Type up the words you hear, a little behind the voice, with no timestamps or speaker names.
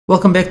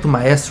Welcome back to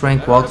my S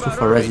rank walkthrough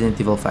for Resident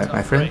Evil 5,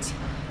 my friends.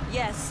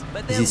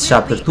 This is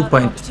chapter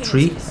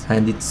 2.3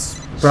 and it's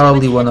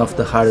probably one of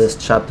the hardest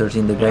chapters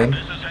in the game.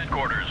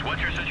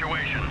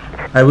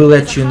 I will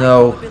let you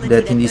know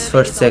that in this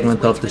first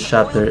segment of the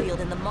chapter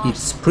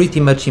it's pretty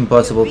much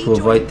impossible to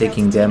avoid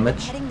taking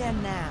damage.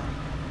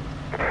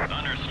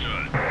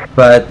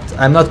 But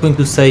I'm not going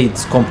to say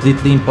it's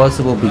completely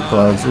impossible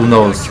because who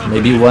knows,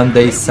 maybe one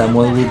day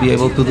someone will be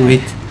able to do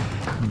it.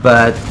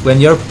 But when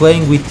you're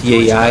playing with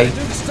the AI,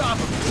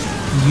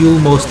 you'll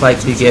most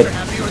likely get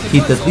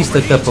hit at least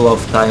a couple of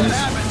times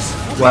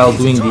while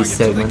doing this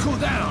segment.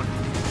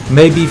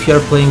 Maybe if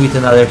you're playing with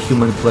another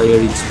human player,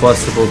 it's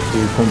possible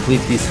to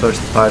complete this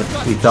first part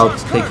without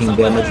taking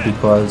damage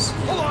because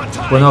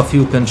one of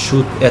you can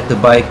shoot at the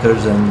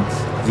bikers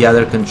and the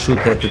other can shoot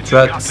at the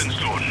trucks.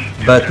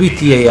 But with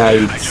the AI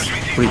it's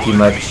pretty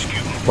much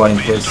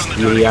pointless.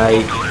 The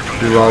AI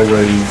will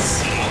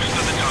always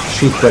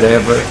shoot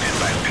whatever,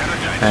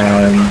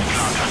 and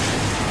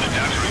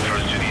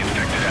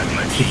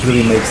it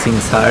really makes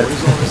things hard.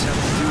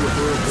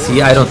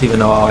 See, I don't even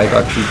know how I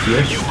got hit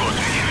here.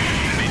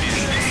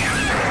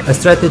 A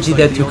strategy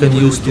that you can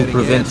use to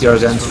prevent your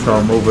guns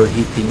from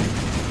overheating: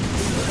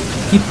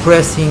 keep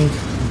pressing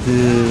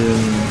the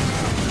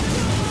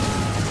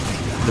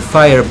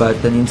fire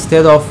button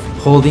instead of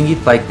holding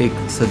it like they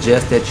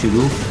suggest that you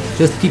do.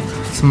 Just keep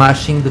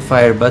smashing the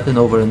fire button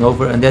over and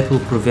over, and that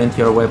will prevent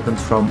your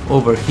weapons from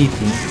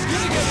overheating.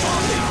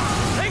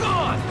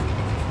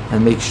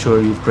 And make sure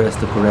you press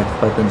the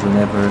correct buttons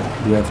whenever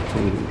you have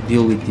to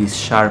deal with these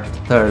sharp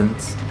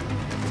turns.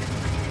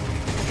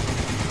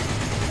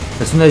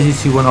 As soon as you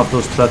see one of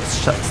those trucks,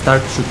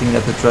 start shooting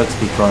at the trucks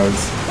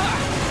because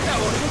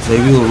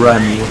they will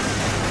run you.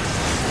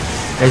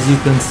 As you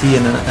can see,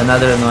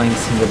 another annoying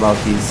thing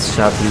about this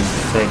chapter is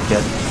the fact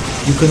that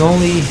you can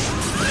only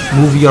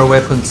move your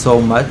weapon so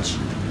much.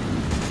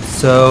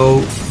 So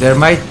there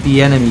might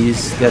be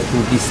enemies that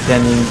will be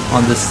standing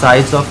on the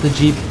sides of the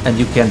jeep and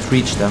you can't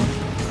reach them.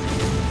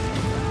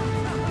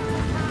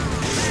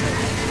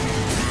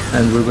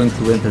 And we're going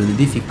to enter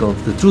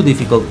the true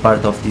difficult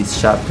part of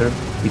this chapter,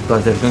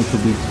 because there's going to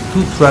be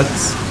two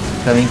trucks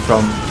coming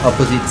from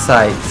opposite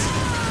sides.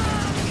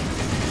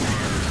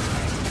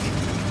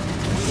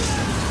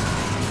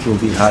 It will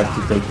be hard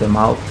to take them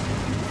out.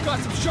 Got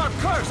some sharp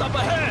curves up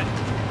ahead.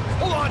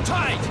 Hold on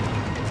tight.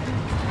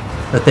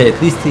 But hey,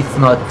 at least it's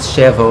not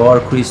Sheva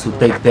or Chris who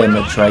take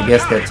damage, so I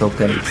guess that's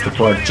okay. It's the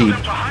poor jeep.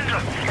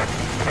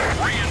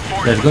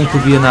 There's going to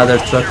be another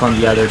truck on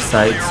the other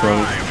side,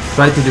 so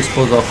try to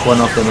dispose of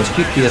one of them as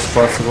quickly as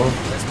possible.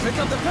 Let's pick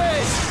up the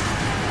pace.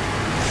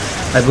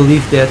 I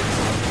believe that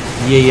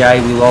the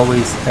AI will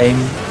always aim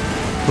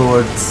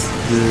towards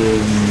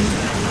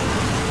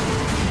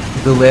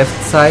the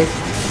left side,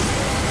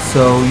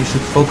 so you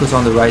should focus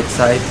on the right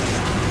side.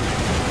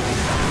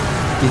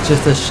 It's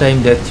just a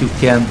shame that you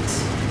can't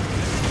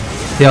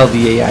tell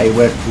the AI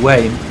where to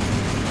aim,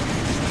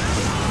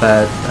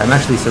 but I'm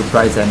actually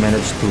surprised I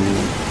managed to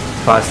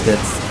pass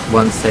that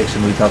one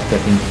section without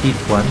getting hit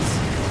once.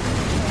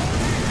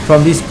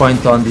 From this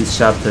point on, this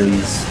chapter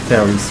is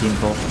fairly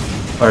simple,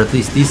 or at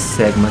least this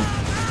segment,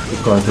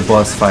 because the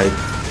boss fight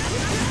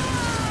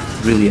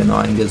is really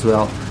annoying as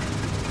well.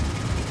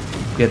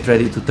 Get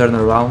ready to turn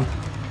around.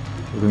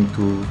 We're going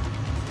to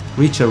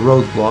reach a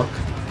roadblock.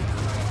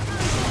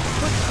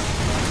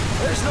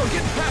 There's no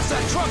getting past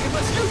that truck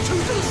unless you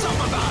two do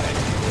something about it.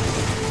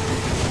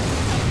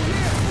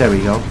 There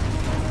we go.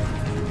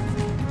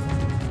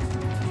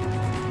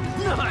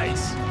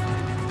 Nice.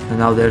 And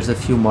now there's a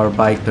few more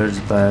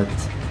bikers, but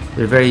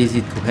they're very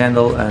easy to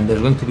handle, and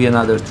there's going to be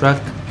another truck.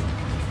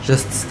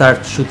 Just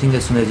start shooting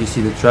as soon as you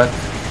see the truck.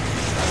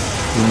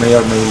 You may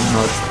or may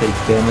not take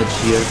damage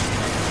here.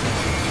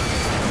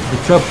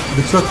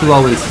 The truck will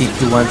always hit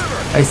you once.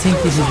 I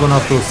think this is one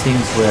of those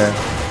things where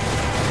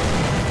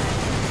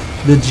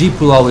the jeep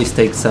will always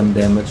take some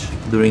damage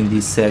during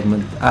this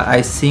segment.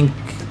 I think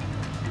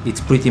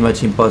it's pretty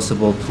much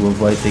impossible to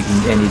avoid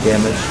taking any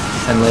damage,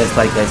 unless,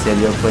 like I said,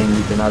 you're playing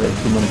with another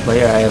human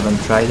player. I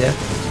haven't tried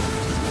that.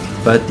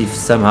 But if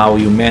somehow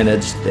you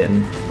manage,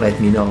 then let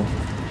me know.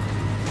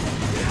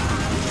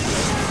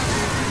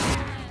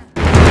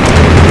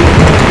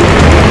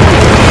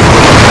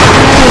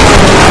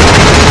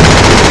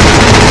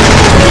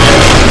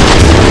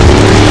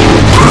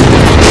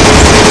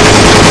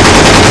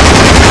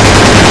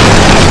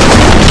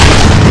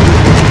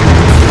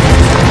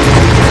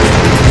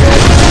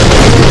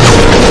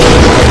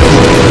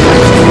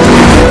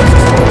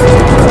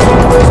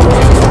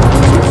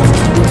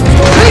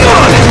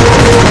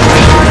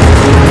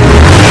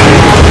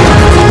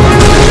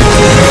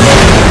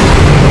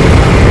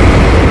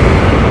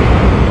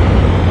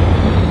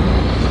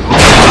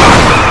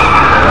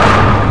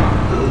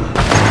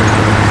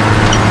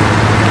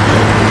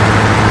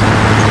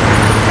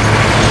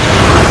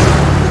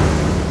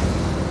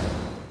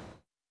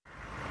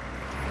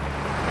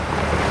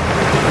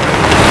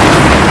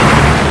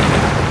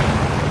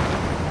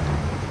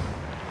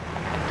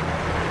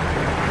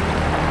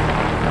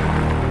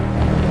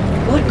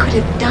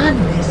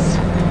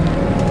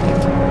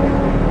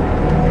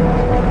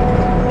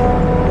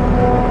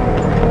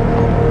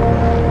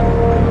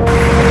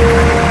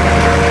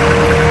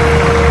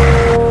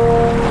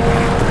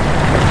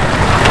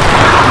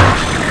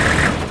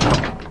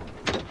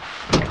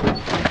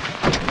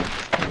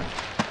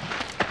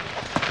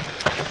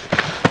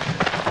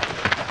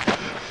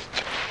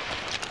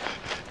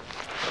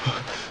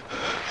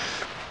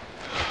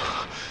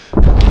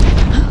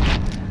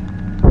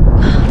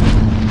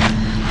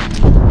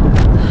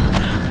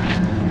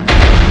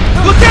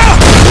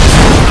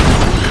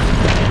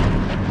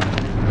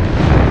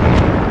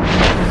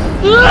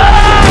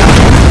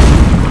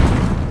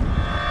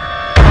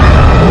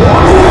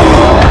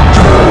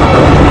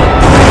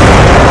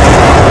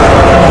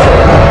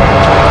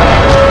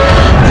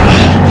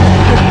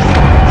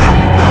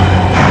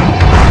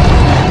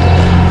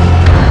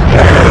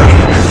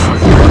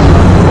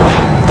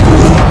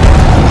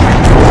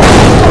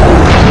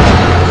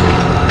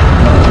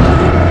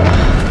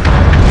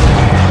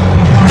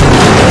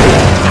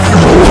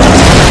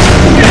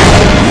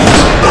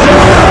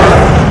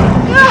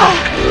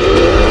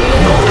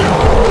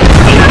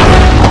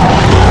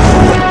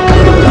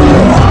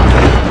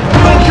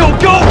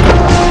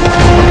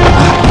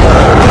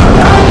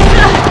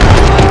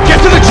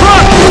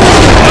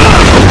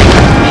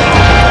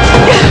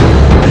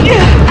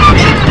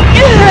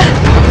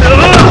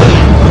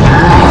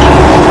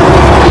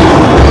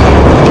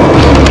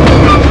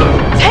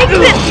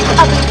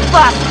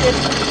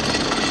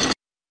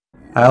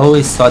 I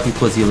always thought it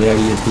was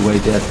hilarious the way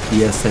that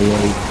the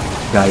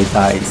BSAA guy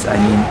dies. I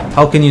mean,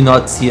 how can you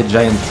not see a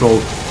giant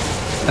troll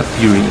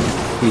appearing?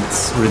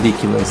 It's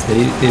ridiculous.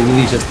 They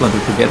really just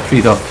wanted to get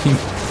rid of him.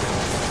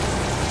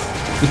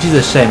 Which is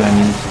a shame. I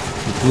mean,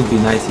 it would be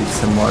nice if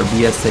some more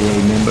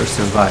BSAA members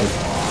survive.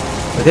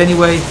 But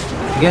anyway,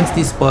 against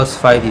this boss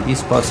fight it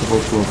is possible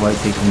to avoid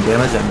taking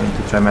damage. I'm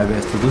going to try my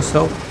best to do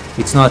so.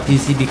 It's not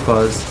easy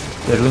because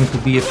there are going to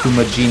be a few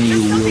Magini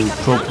who will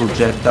throw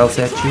projectiles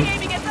at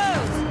you.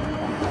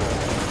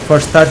 For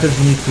starters,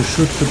 you need to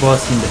shoot the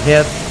boss in the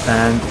head,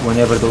 and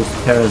whenever those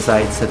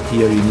parasites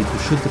appear you need to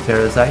shoot the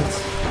parasites.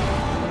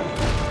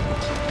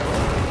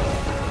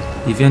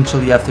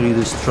 Eventually, after you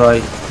destroy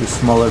the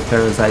smaller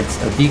parasites,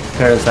 a big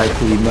parasite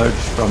will emerge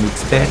from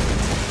its back,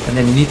 and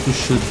then you need to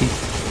shoot it.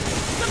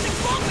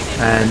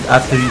 And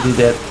after you do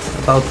that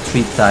about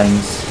 3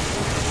 times,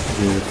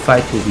 the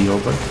fight will be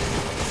over.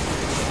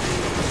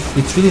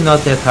 It's really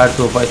not that hard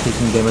to avoid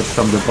taking damage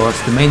from the boss.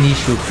 The main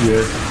issue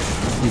here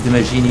is the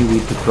Magini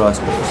with the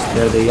crossbows.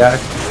 There they are.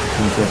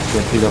 You have to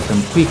get rid of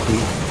them quickly,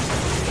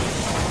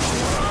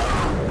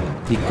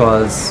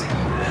 because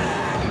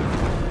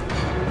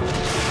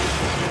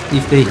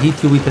if they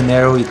hit you with an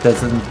arrow, it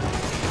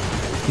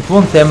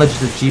won't damage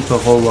the jeep a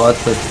whole lot,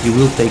 but you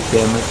will take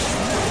damage.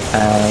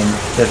 And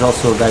there's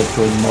also a guy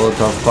throwing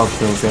Molotov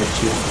cocktails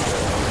at you.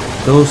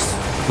 Those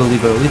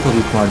deliver a little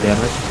bit more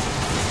damage.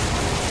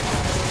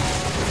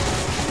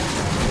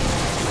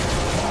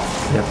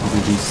 You have to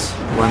do this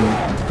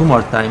 2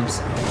 more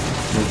times.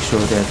 Make sure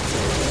that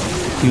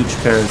a huge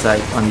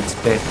parasite on its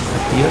back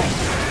appears.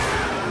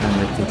 And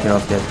let's take care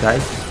of that guy.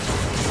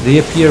 They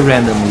appear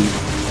randomly.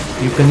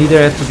 You can either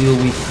have to deal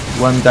with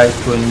 1 guy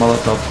throwing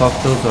Molotov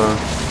cocktails or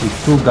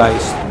with 2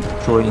 guys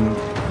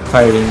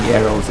firing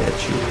arrows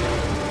at you.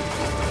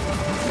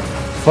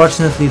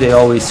 Fortunately, they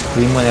always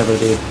scream whenever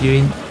they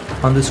appear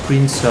on the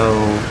screen, so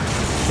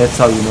that's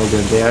how you know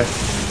they're there.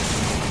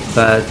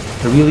 But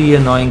the really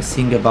annoying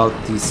thing about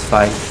this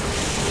fight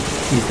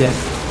is that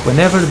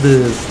whenever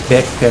the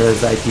back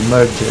parasite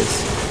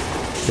emerges,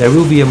 there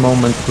will be a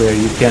moment where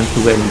you can't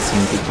do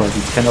anything because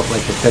it's kind of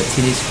like a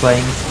cutscene is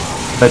playing,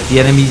 but the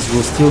enemies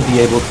will still be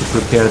able to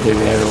prepare their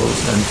arrows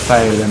and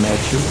fire them at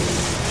you.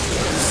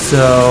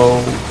 So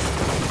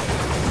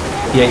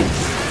yeah,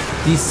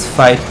 this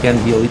fight can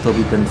be a little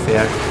bit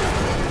unfair.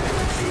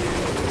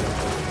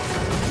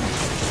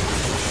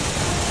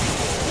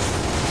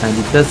 And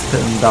it does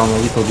come down a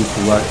little bit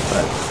to luck,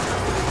 but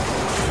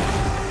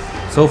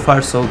so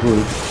far so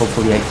good.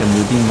 Hopefully I can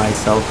redeem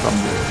myself from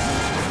the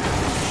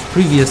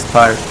previous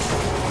part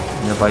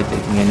and avoid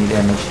taking any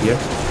damage here.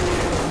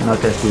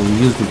 Not that we'll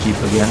use the jeep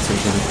again, so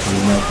it doesn't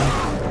really matter.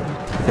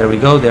 There we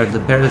go, there's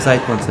the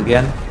parasite once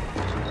again.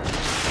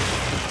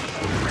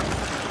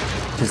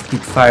 Just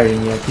keep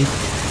firing at it.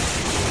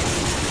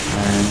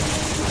 And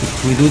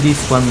if we do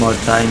this 1 more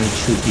time, it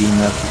should be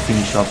enough to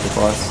finish off the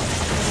boss.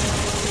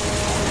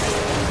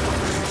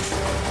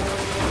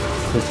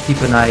 Just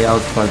keep an eye out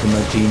for the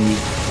Magini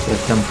that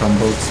come from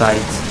both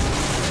sides.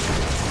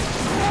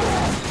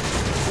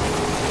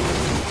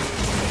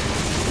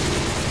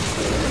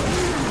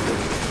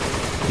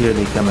 Here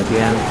they come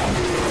again.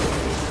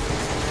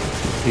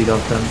 Get rid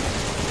of them.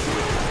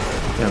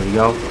 There we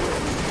go.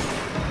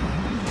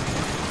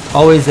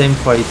 Always aim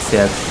for its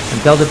head.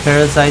 Until the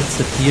parasites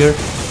appear,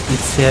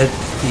 its head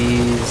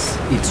is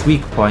its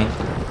weak point.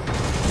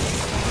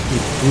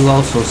 It will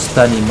also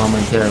stun him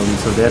momentarily,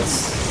 so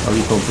that's a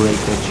little break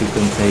that you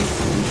can take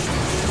to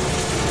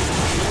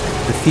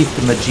defeat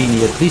the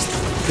Magini. At least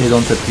they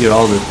don't appear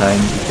all the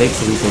time. It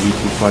takes a little bit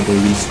before they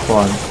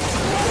respawn,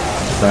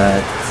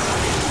 but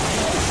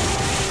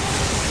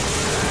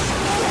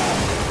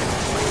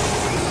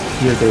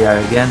here they are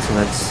again, so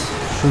let's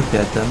shoot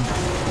at them.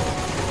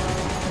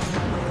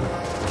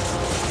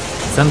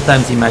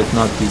 Sometimes he might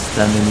not be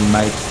stunned and he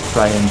might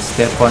try and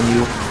step on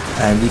you,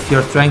 and if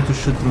you're trying to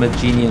shoot the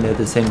Magini and at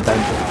the same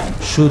time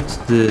shoot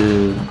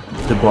the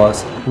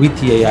boss with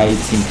the AI,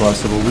 it's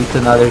impossible. With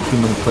another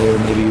human player,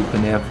 maybe you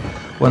can have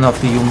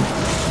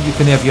you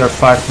can have your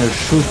partner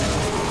shoot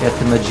at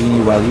the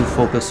Magini while you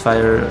focus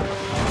fire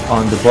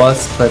on the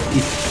boss, but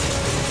with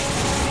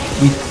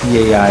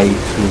the AI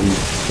it really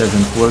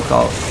doesn't work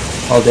all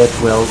that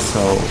well. So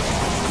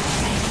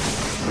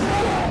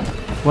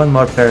 1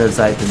 more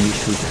parasite and we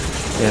should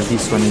have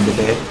this one in the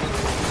back.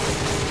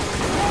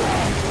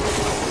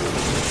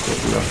 Get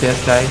rid of that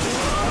guy,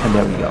 and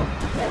there we go.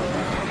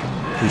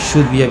 We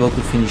should be able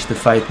to finish the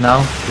fight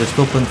now. Just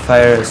open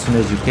fire as soon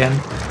as you can.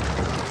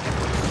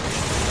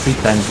 3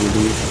 times will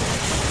do it.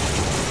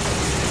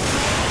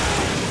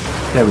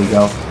 There we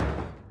go.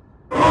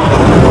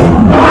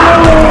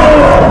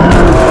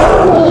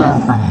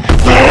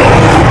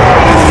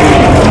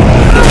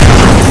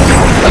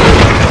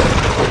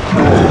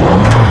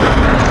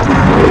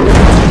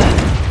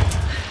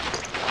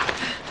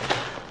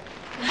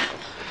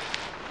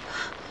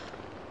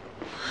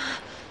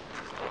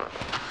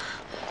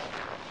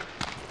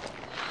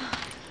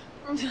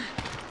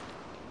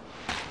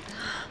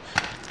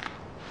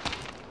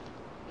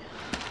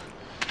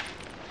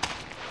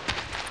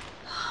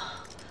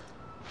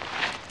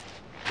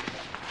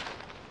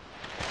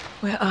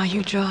 Where are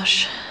you,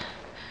 Josh?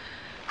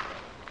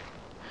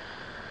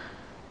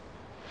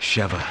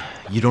 Sheva,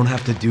 you don't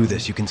have to do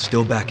this. You can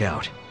still back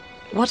out.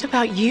 What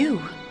about you?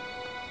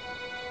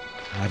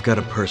 I've got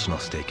a personal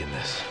stake in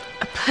this.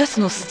 A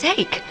personal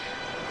stake?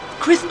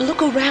 Chris,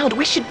 look around.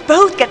 We should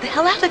both get the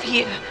hell out of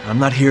here. I'm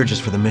not here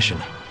just for the mission.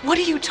 What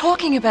are you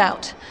talking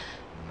about?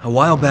 A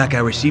while back, I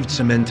received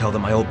some intel that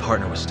my old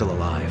partner was still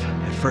alive.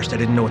 At first, I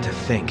didn't know what to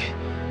think.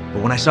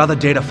 But when I saw the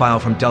data file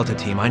from Delta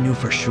Team, I knew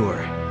for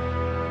sure.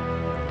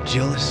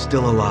 Jill is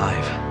still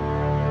alive.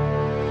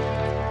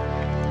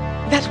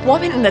 That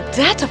woman in the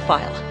data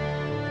file?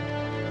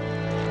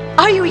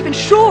 Are you even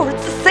sure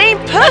it's the same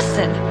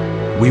person?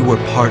 We were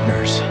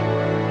partners.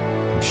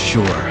 I'm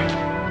sure.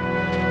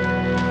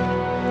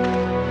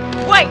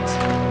 Wait!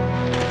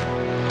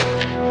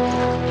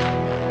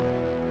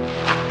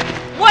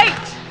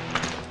 Wait!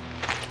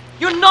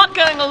 You're not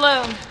going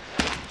alone.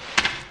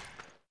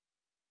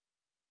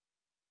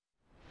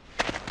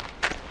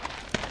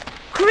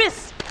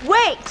 Chris,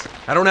 wait!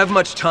 I don't have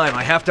much time.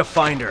 I have to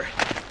find her.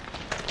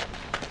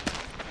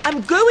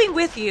 I'm going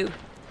with you.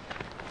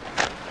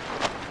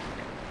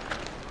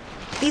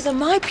 These are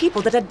my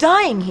people that are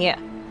dying here.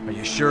 Are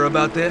you sure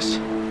about this?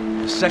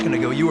 A second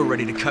ago, you were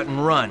ready to cut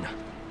and run.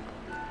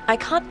 I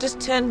can't just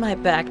turn my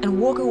back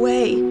and walk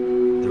away.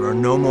 There are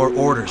no more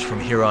orders from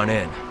here on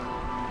in.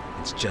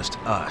 It's just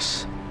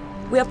us.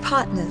 We are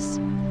partners.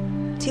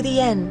 To the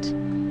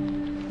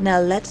end. Now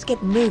let's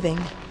get moving.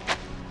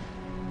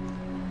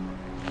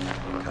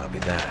 Copy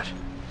that.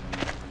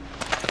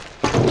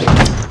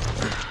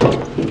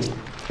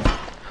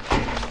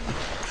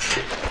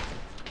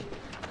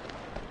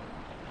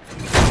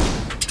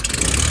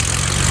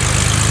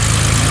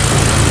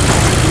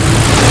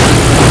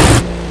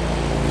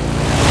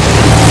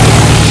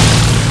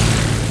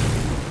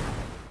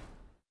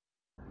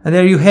 And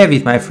there you have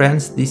it, my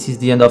friends. This is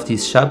the end of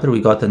this chapter.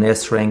 We got an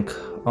S rank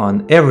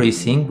on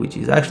everything, which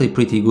is actually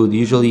pretty good.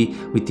 Usually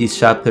with this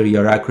chapter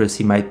your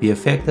accuracy might be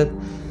affected.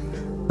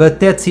 But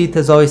that's it.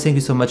 As always, thank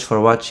you so much for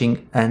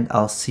watching, and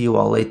I'll see you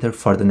all later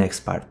for the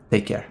next part.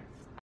 Take care.